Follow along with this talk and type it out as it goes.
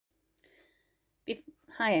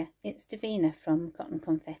Hiya, it's Davina from Cotton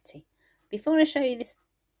Confetti. Before I show you this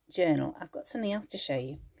journal, I've got something else to show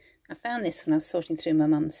you. I found this when I was sorting through my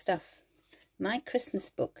mum's stuff. My Christmas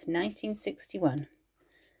book, 1961.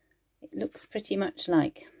 It looks pretty much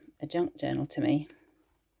like a junk journal to me.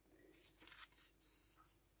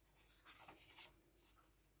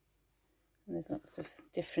 And there's lots of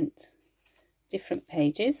different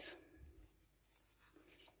pages.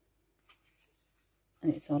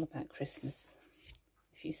 And it's all about Christmas.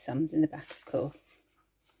 A few sums in the back, of course.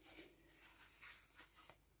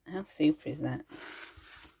 How super is that?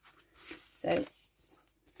 So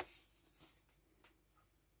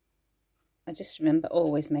I just remember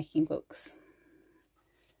always making books.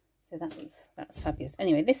 So that's fabulous.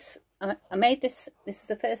 Anyway, I made this. This is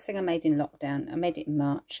the first thing I made in lockdown. I made it in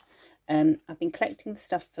March. I've been collecting the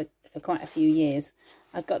stuff for quite a few years.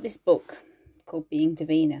 I've got this book called Being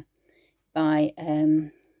Davina by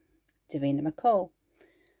Davina McCall,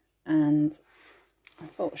 and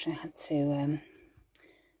unfortunately I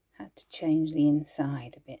had to change the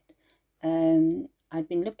inside a bit. I'd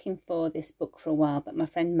been looking for this book for a while, but my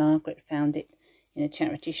friend Margaret found it in a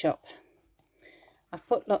charity shop. I've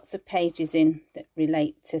put lots of pages in that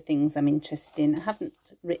relate to things I'm interested in. I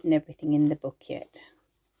haven't written everything in the book yet.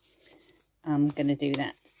 I'm going to do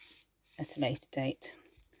that at a later date.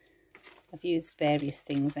 I've used various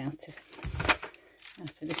things out of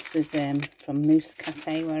this. Was from Moose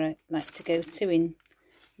Cafe, where I like to go to in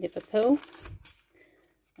Liverpool.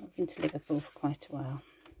 I've been to Liverpool for quite a while.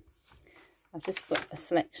 I've just put a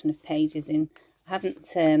selection of pages in. I haven't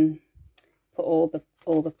put all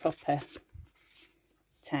the proper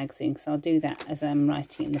tags in, so I'll do that as I'm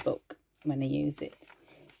writing in the book when I use it.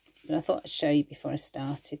 But I thought I'd show you before I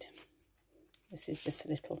started. This is just a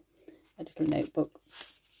little notebook,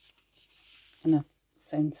 and I've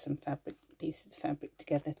sewn some pieces of fabric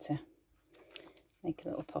together to make a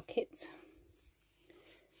little pocket.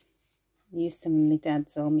 Used some of my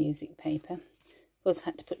dad's old music paper. Of course, I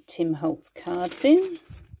had to put Tim Holtz cards in.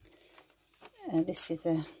 This is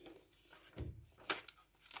an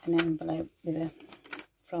envelope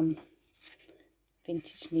from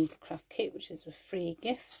Vintage Needlecraft Kit, which is a free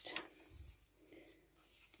gift.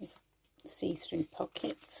 There's a see-through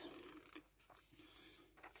pocket.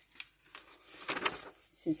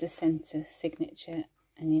 This is the centre signature,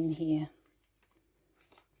 and in here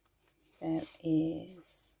there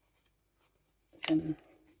is some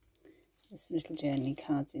little journaling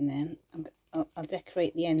cards in there. I'll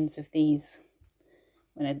decorate the ends of these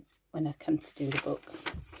when I come to do the book.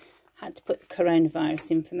 I had to put the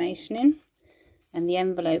coronavirus information in, and the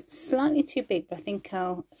envelope's slightly too big, but I think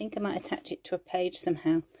I might attach it to a page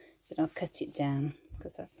somehow, but I'll cut it down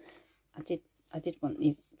because I did want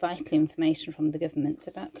the vital information from the government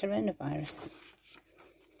about coronavirus.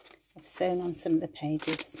 I've sewn on some of the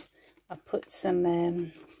pages. I've put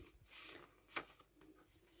some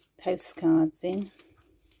postcards in.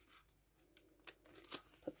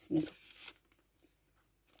 Put some little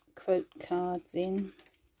quote cards in.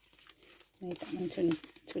 Made that one into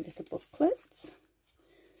a little booklet.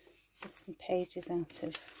 There's some pages out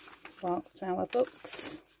of Wildflower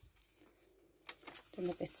books. Done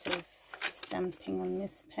a bit of stamping on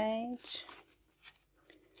this page.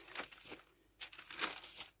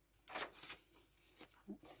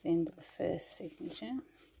 That's the end of the first signature.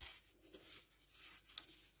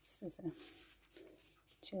 This was a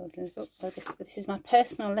children's book. Oh, this is my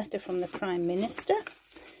personal letter from the Prime Minister,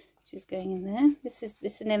 which is going in there. This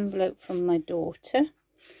is an envelope from my daughter.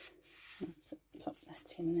 I'll pop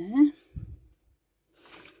that in there.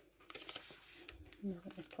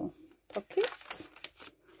 Another little pocket.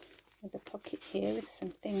 With a pocket here with some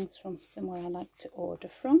things from somewhere I like to order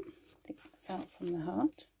from. I think that's out from the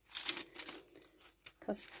heart.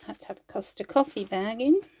 Because I had to have a Costa coffee bag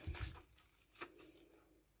in.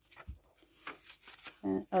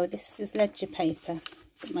 Oh, this is ledger paper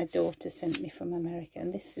that my daughter sent me from America,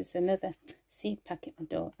 and this is another seed packet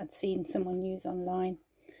I'd seen someone use online,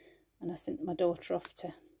 and I sent my daughter off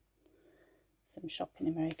to some shop in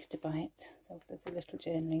America to buy it. So there's a little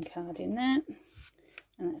journaling card in there.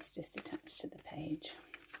 And that's just attached to the page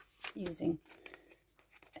using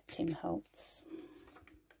a Tim Holtz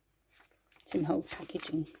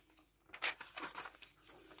packaging.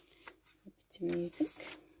 A bit of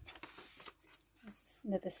music. There's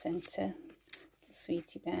another centre, a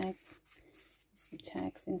sweetie bag, some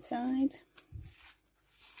tags inside.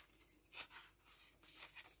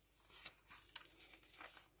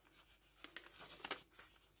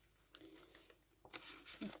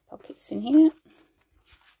 Some pockets in here.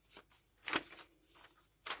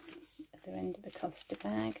 Other end of the Costa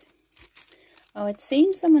bag. Oh, I'd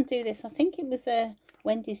seen someone do this. I think it was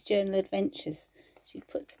Wendy's Journal Adventures. She'd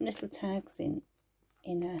put some little tags in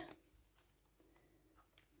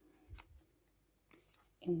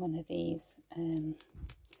one of these. I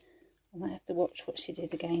might have to watch what she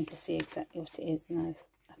did again to see exactly what it is, and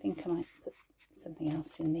I think I might put something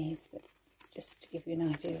else in these, but just to give you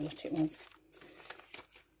an idea of what it was.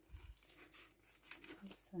 On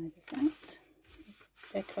the side of that,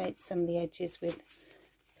 decorate some of the edges with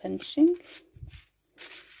punching.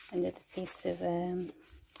 Another piece of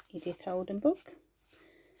Edith Holden book.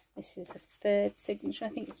 This is the third signature. I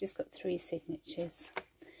think it's just got 3 signatures.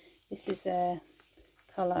 This is a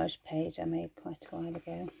collage page I made quite a while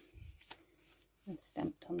ago. And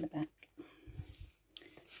stamped on the back.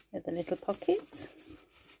 Another little pocket.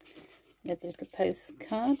 Another little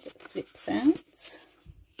postcard that flips out.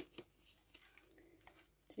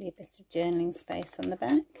 To be a bit of journaling space on the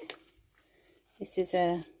back. This is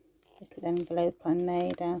a little envelope I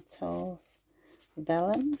made out of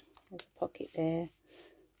vellum. There's a pocket there.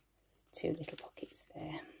 There's 2 little pockets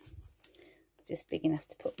there. Just big enough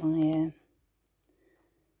to put my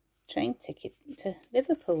train ticket to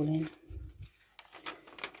Liverpool in.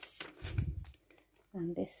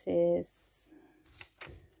 And this is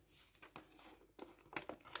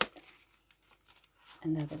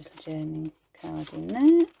another little journaling card in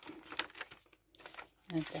there.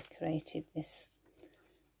 I've decorated this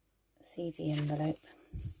CD envelope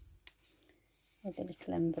with a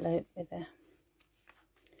little envelope with a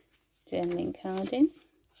journaling card in.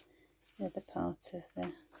 Another part of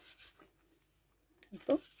the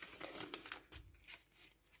book.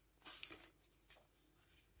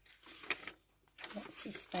 Lots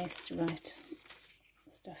of space to write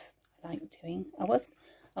stuff I like doing. I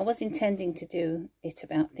was intending to do it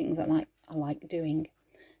about things I like doing,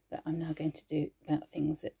 but I'm now going to do about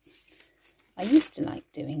things that I used to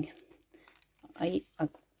like doing. I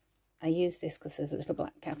use this because there's a little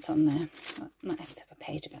black cat on there. I might have to have a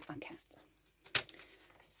page about my cat.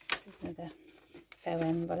 This is another faux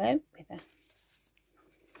envelope with a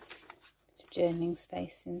bit of journaling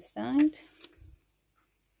space inside.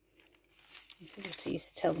 This is what I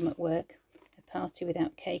used to tell them at work. A party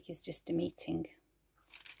without cake is just a meeting.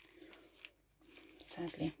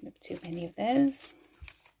 Sadly, there were too many of those.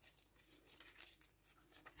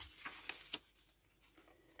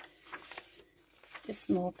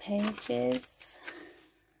 Just more pages.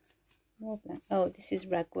 More black. Oh, this is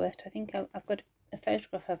ragwort. I think I've got a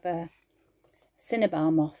photograph of a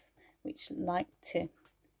cinnabar moth, which their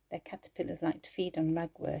caterpillars like to feed on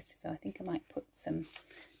ragwort. So I think I might put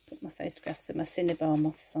my photographs of my cinnabar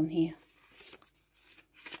moths on here.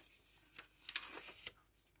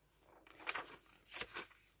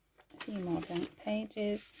 A few more blank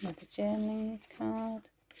pages, another journaling card,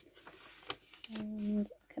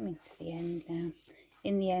 and coming to the end now.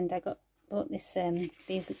 In the end, I bought this.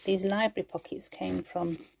 These library pockets came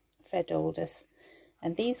from Fred Aldous,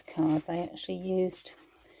 and these cards I actually used.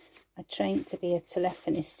 I trained to be a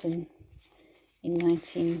telephonist in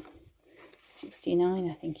 1969,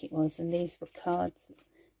 I think it was, and these were cards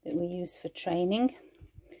that we used for training,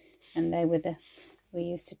 and we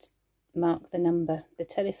used to mark the number, the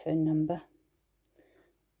telephone number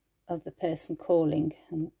of the person calling,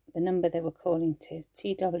 and the number they were calling to.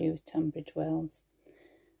 TW was Tunbridge Wells,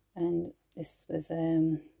 and this was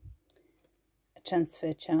a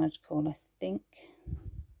transfer charge call, I think,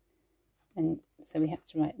 and so we had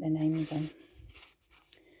to write their names on.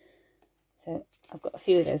 So I've got a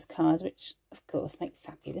few of those cards, which of course make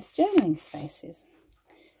fabulous journaling spaces.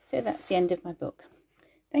 So that's the end of my book.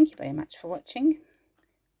 Thank you very much for watching.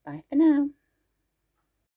 Bye for now.